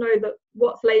need to know that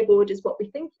what's labeled is what we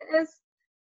think it is.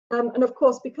 And of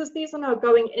course, because these are now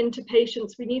going into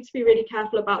patients, we need to be really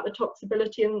careful about the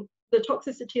toxicity and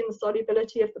the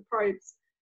solubility of the probes.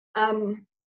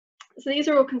 So these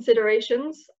are all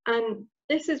considerations. And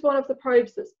this is one of the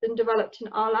probes that's been developed in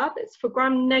our lab. It's for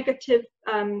gram-negative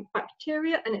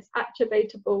bacteria, and it's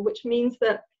activatable, which means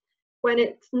that when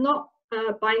it's not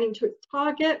binding to its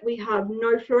target, we have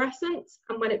no fluorescence,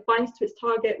 and when it binds to its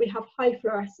target, we have high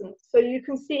fluorescence. So you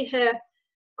can see here,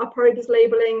 our probe is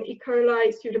labeling E.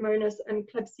 coli, Pseudomonas, and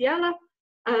Klebsiella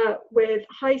with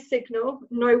high signal,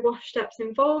 no wash steps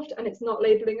involved, and it's not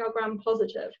labeling our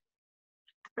gram-positive.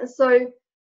 And so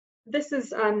this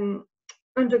has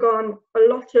undergone a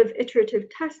lot of iterative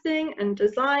testing and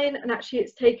design, and actually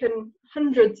it's taken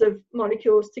hundreds of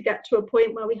molecules to get to a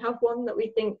point where we have one that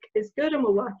we think is good and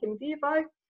will work in vivo.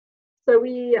 So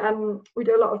we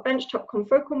do a lot of benchtop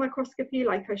confocal microscopy,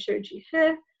 like I showed you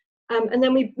here, and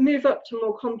then we move up to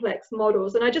more complex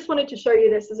models. And I just wanted to show you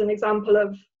this as an example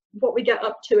of what we get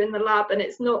up to in the lab, and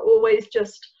it's not always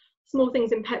just small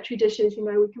things in Petri dishes. You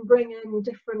know, we can bring in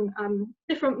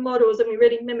different models, and we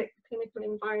really mimic the clinical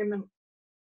environment.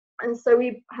 And so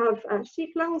we have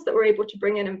sheep lungs that we're able to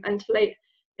bring in and ventilate,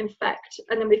 infect,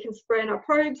 and then we can spray in our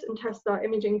probes and test our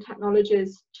imaging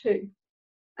technologies too.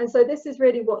 And so this is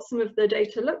really what some of the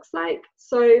data looks like.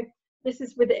 So this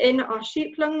is within our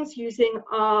sheep lungs using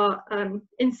our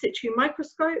in situ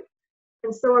microscope.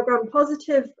 And so our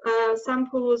gram-positive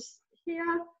samples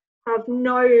here have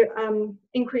no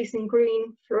increase in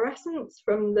green fluorescence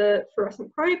from the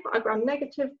fluorescent probe. Our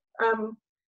gram-negative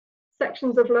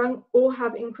sections of lung all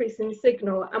have increasing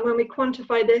signal, and when we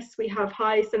quantify this, we have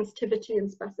high sensitivity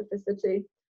and specificity,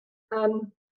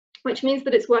 which means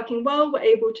that it's working well. We're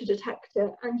able to detect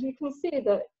it, and you can see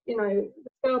that, you know, the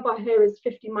scale bar here is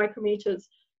 50 micrometers,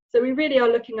 so we really are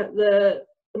looking at the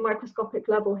microscopic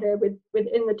level here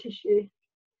within the tissue.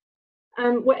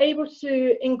 We're able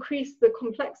to increase the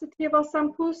complexity of our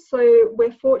samples, so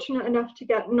we're fortunate enough to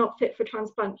get not fit for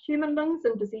transplant human lungs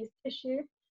and diseased tissue.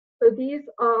 So these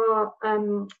are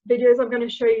videos I'm going to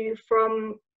show you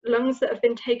from lungs that have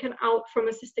been taken out from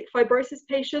a cystic fibrosis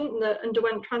patient that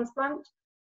underwent transplant.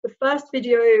 The first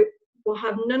video will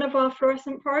have none of our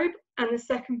fluorescent probe, and the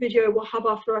second video will have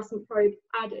our fluorescent probe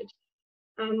added.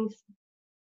 And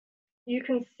you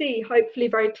can see, hopefully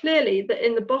very clearly, that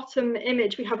in the bottom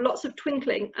image we have lots of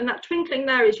twinkling, and that twinkling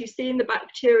there is you see in the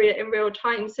bacteria in real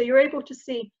time. So you're able to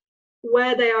see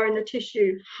where they are in the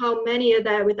tissue, how many are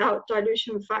there without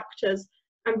dilution factors,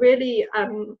 and really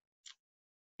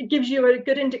it gives you a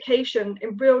good indication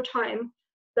in real time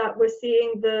that we're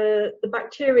seeing the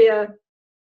bacteria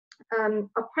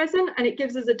are present, and it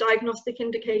gives us a diagnostic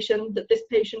indication that this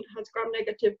patient has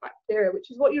gram-negative bacteria, which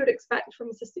is what you would expect from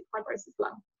a cystic fibrosis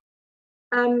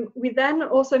lung. We then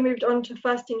also moved on to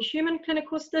first-in-human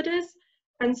clinical studies,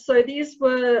 and so these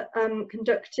were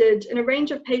conducted in a range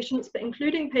of patients, but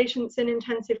including patients in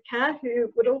intensive care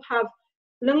who would all have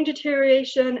lung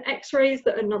deterioration, x-rays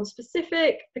that are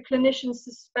non-specific. The clinician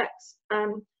suspects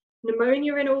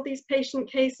pneumonia in all these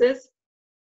patient cases.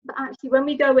 But actually, when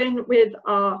we go in with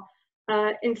our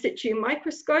in situ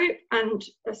microscope and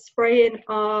spray in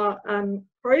our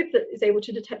probe that is able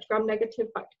to detect gram-negative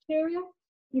bacteria,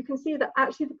 you can see that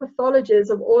actually the pathologies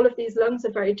of all of these lungs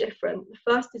are very different.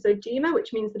 The first is oedema,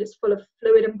 which means that it's full of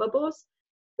fluid and bubbles.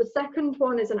 The second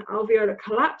one is an alveolar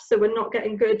collapse, so we're not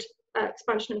getting good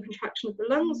expansion and contraction of the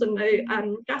lungs and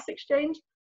no gas exchange.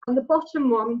 And the bottom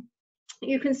one,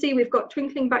 you can see we've got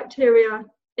twinkling bacteria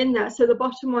in there, so the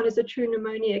bottom one is a true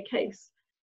pneumonia case.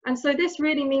 And so this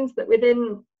really means that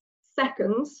within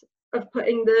seconds of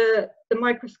putting the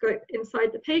microscope inside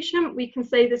the patient, we can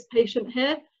say this patient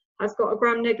here has got a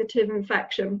gram-negative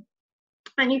infection.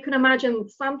 And you can imagine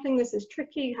sampling this is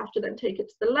tricky. You have to then take it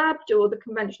to the lab, do all the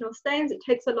conventional stains. It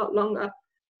takes a lot longer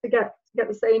to get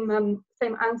the same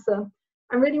answer.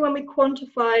 And really, when we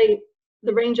quantify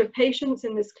the range of patients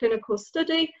in this clinical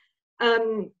study,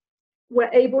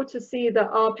 we're able to see that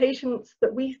our patients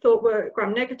that we thought were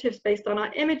gram-negatives based on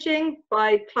our imaging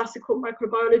by classical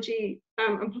microbiology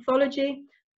and pathology,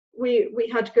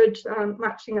 we had good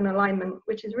matching and alignment,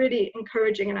 which is really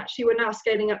encouraging. And actually, we're now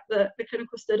scaling up the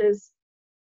clinical studies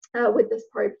with this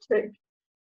probe too.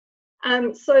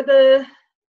 So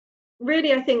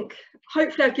really, I think,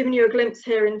 hopefully I've given you a glimpse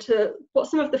here into what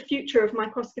some of the future of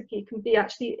microscopy can be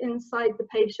actually inside the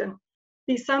patient.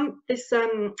 This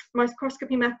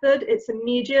microscopy method, it's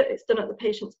immediate, it's done at the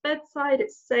patient's bedside,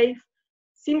 it's safe,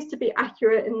 seems to be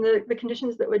accurate in the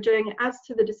conditions that we're doing. It adds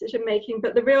to the decision making,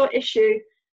 but the real issue,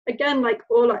 again, like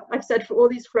all I've said for all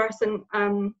these fluorescent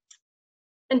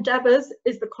endeavors,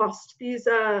 is the cost. These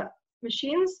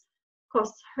machines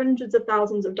cost hundreds of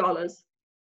thousands of dollars.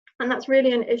 And that's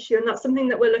really an issue, and that's something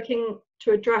that we're looking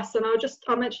to address. And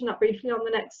I'll mention that briefly on the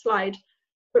next slide.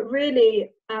 But really,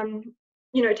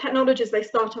 you know, technologies, they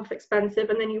start off expensive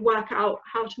and then you work out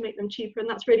how to make them cheaper, and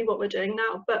that's really what we're doing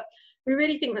now. But we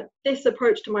really think that this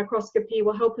approach to microscopy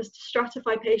will help us to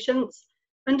stratify patients,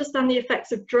 understand the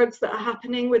effects of drugs that are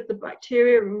happening with the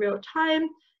bacteria in real time,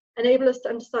 enable us to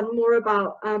understand more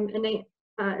about innate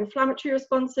inflammatory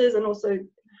responses and also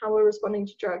how we're responding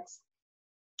to drugs.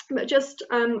 But just,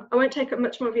 I won't take up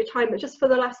much more of your time, but just for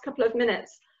the last couple of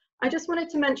minutes, I just wanted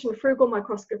to mention frugal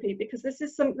microscopy, because this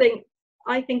is something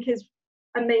I think is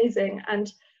amazing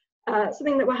and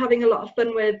something that we're having a lot of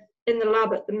fun with in the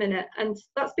lab at the minute. And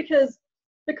that's because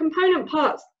the component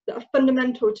parts that are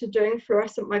fundamental to doing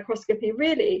fluorescent microscopy,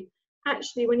 really,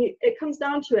 actually, when it comes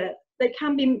down to it, they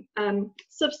can be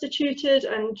substituted,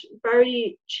 and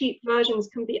very cheap versions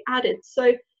can be added.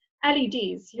 So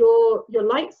LEDs, your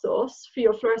light source for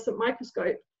your fluorescent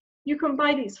microscope, you can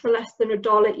buy these for less than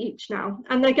 $1 each now,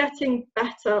 and they're getting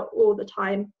better all the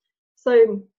time.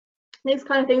 So these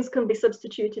kind of things can be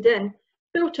substituted in.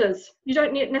 Filters, you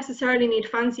don't necessarily need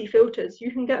fancy filters.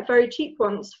 You can get very cheap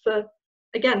ones for,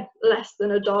 again, less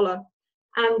than $1.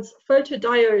 And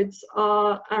photodiodes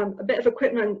are a bit of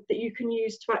equipment that you can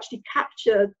use to actually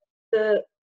capture the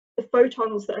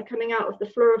photons that are coming out of the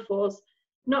fluorophores.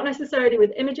 Not necessarily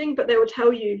with imaging, but they will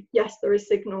tell you, yes, there is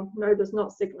signal, no, there's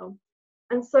not signal.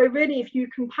 And so really, if you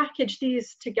can package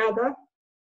these together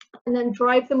and then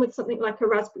drive them with something like a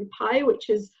Raspberry Pi, which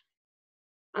is,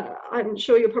 I'm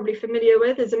sure you're probably familiar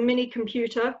with, is a mini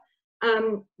computer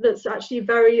that's actually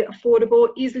very affordable,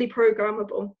 easily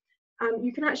programmable.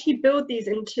 You can actually build these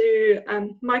into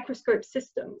microscope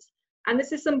systems. And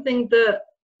this is something that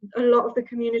a lot of the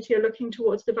community are looking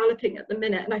towards developing at the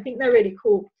minute, and I think they're really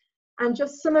cool. And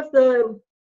just some of the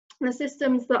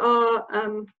systems that are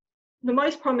the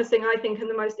most promising, I think, and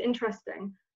the most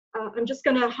interesting, I'm just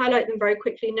going to highlight them very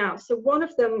quickly now. So one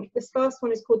of them, this first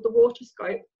one, is called the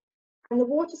Waterscope. And the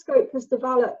Waterscope was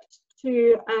developed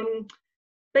to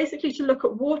basically to look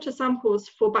at water samples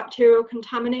for bacterial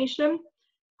contamination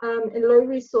in low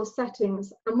resource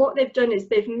settings. And what they've done is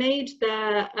they've made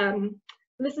their,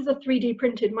 this is a 3D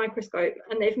printed microscope,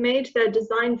 and they've made their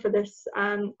design for this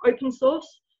open source.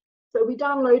 So we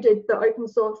downloaded the open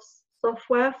source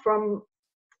software from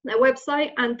their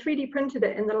website and 3D printed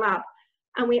it in the lab.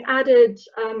 And we added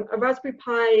a Raspberry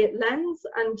Pi lens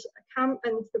and a cam,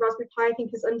 and the Raspberry Pi, I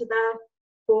think, is under there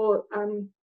for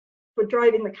for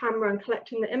driving the camera and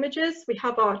collecting the images. We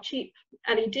have our cheap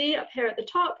LED up here at the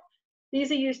top.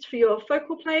 These are used for your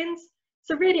focal planes.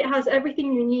 So really it has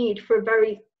everything you need for a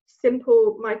very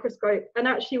simple microscope. And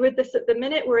actually with this at the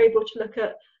minute, we're able to look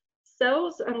at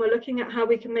cells, and we're looking at how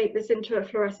we can make this into a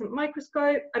fluorescent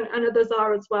microscope, and others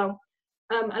are as well.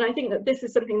 And I think that this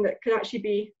is something that could actually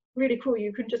be really cool.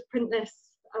 You can just print this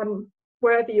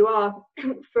wherever you are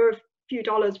for a few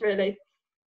dollars really.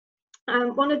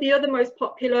 One of the other most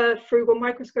popular frugal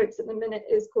microscopes at the minute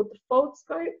is called the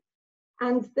Foldscope.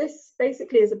 And this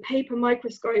basically is a paper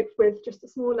microscope with just a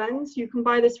small lens. You can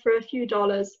buy this for a few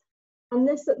dollars. And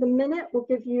this at the minute will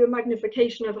give you a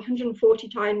magnification of 140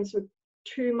 times with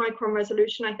 2 micron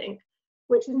resolution, I think,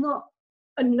 which is not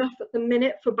enough at the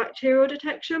minute for bacterial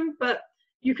detection, but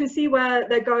you can see where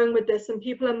they're going with this, and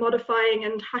people are modifying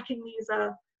and hacking these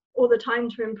all the time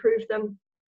to improve them.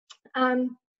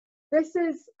 This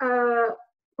is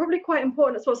probably quite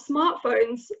important as well.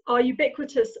 Smartphones are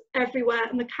ubiquitous everywhere,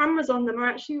 and the cameras on them are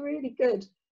actually really good.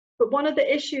 But one of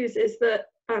the issues is that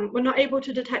we're not able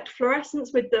to detect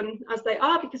fluorescence with them as they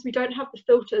are, because we don't have the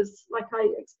filters like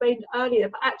I explained earlier.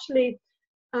 But actually,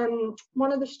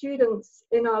 one of the students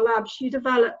in our lab, she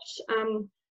developed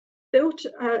built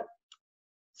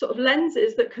sort of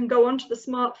lenses that can go onto the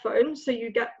smartphone, so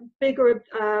you get bigger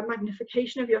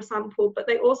magnification of your sample, but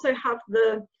they also have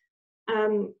the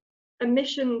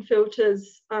emission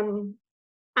filters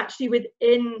actually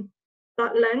within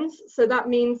that lens. So that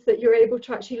means that you're able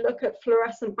to actually look at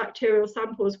fluorescent bacterial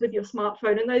samples with your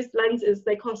smartphone, and those lenses,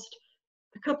 they cost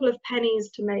a couple of pennies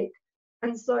to make.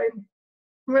 And so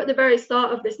we're at the very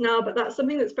start of this now, but that's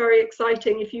something that's very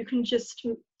exciting. If you can just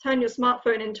turn your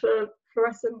smartphone into a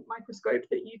fluorescent microscope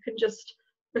that you can just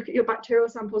look at your bacterial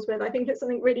samples with, I think it's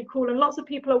something really cool, and lots of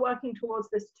people are working towards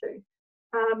this too.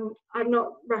 I've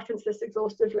not referenced this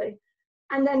exhaustively.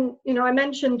 And then, you know, I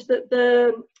mentioned that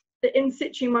the in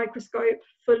situ microscope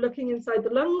for looking inside the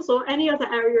lungs or any other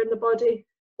area in the body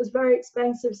was very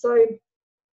expensive. So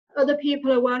other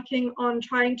people are working on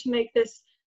trying to make this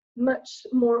much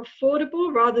more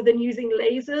affordable. Rather than using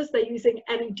lasers, they're using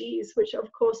LEDs, which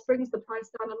of course brings the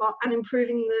price down a lot and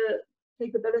improving the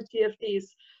capability of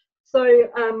these. So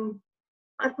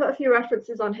I've put a few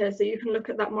references on here so you can look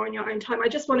at that more in your own time. I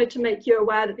just wanted to make you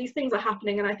aware that these things are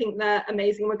happening, and I think they're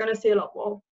amazing. We're going to see a lot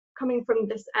more coming from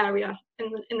this area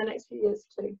in the next few years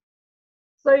too.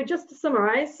 So just to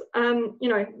summarize, you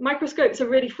know, microscopes are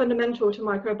really fundamental to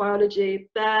microbiology.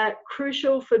 They're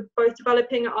crucial for both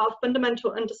developing our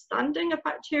fundamental understanding of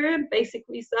bacteria, basic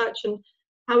research and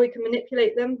how we can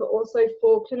manipulate them, but also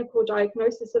for clinical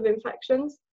diagnosis of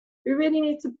infections. We really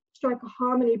need to strike a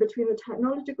harmony between the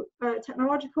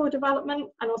technological development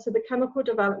and also the chemical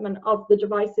development of the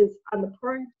devices and the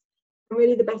probes, and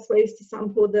really the best ways to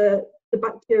sample the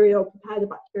bacteria or prepare the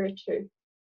bacteria too.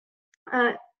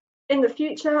 In the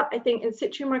future, I think in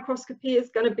situ microscopy is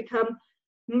going to become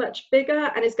much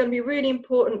bigger, and it's going to be really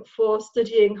important for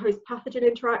studying host pathogen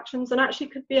interactions, and actually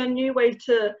could be a new way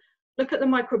to look at the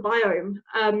microbiome.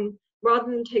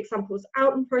 Rather than take samples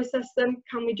out and process them,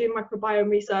 can we do microbiome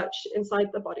research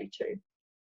inside the body too?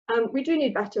 We do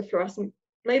need better fluorescent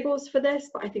labels for this,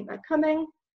 but I think they're coming.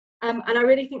 And I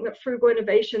really think that frugal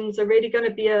innovations are really going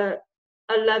to be a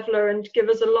leveler and give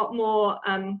us a lot more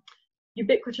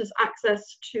ubiquitous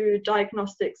access to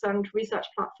diagnostics and research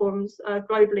platforms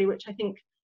globally, which I think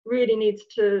really needs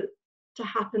to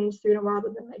happen sooner rather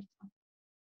than later.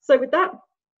 So with that,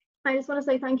 I just want to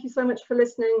say thank you so much for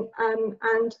listening,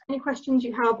 and any questions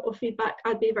you have or feedback,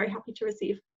 I'd be very happy to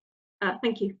receive.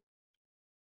 Thank you.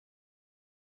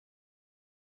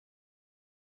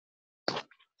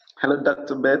 Hello,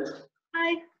 Dr. Beth.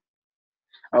 Hi.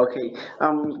 Okay,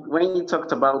 when you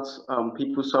talked about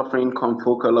people suffering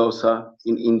confocal ulcer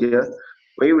in India,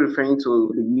 were you referring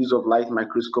to the use of light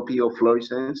microscopy or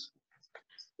fluorescence?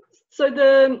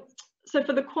 So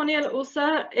for the corneal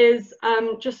ulcer is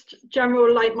just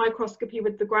general light microscopy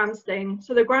with the gram stain.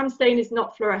 So the gram stain is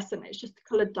not fluorescent, it's just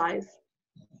colored dyes.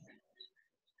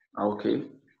 Okay.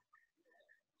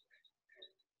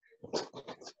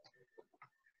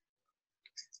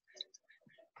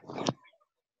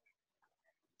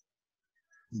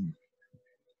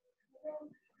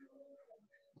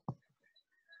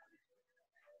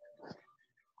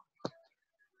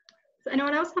 Does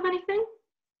anyone else have anything?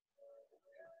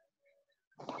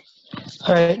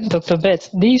 All right, Dr. Beth,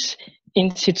 these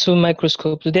in situ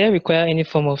microscopes, do they require any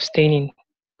form of staining?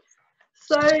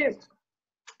 So it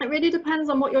really depends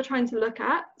on what you're trying to look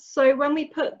at. So when we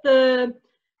put the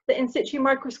in situ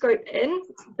microscope in,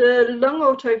 the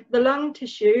lung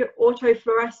tissue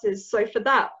autofluoresces. So for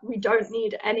that, we don't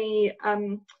need any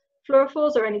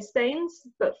fluorophores or any stains,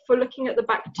 but for looking at the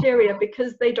bacteria,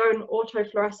 because they don't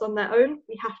autofluoresce on their own,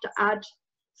 we have to add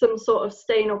some sort of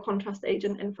stain or contrast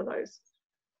agent in for those.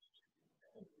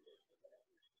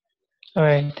 All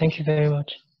right, thank you very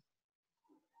much.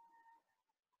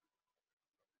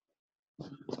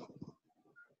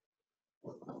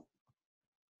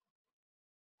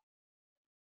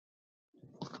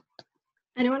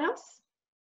 Anyone else?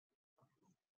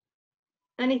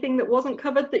 Anything that wasn't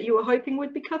covered that you were hoping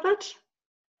would be covered?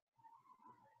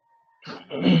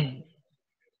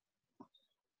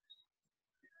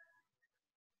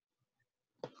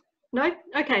 No?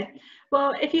 Okay.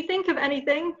 Well, if you think of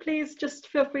anything, please just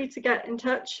feel free to get in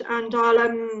touch, and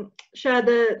I'll share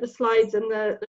the slides and the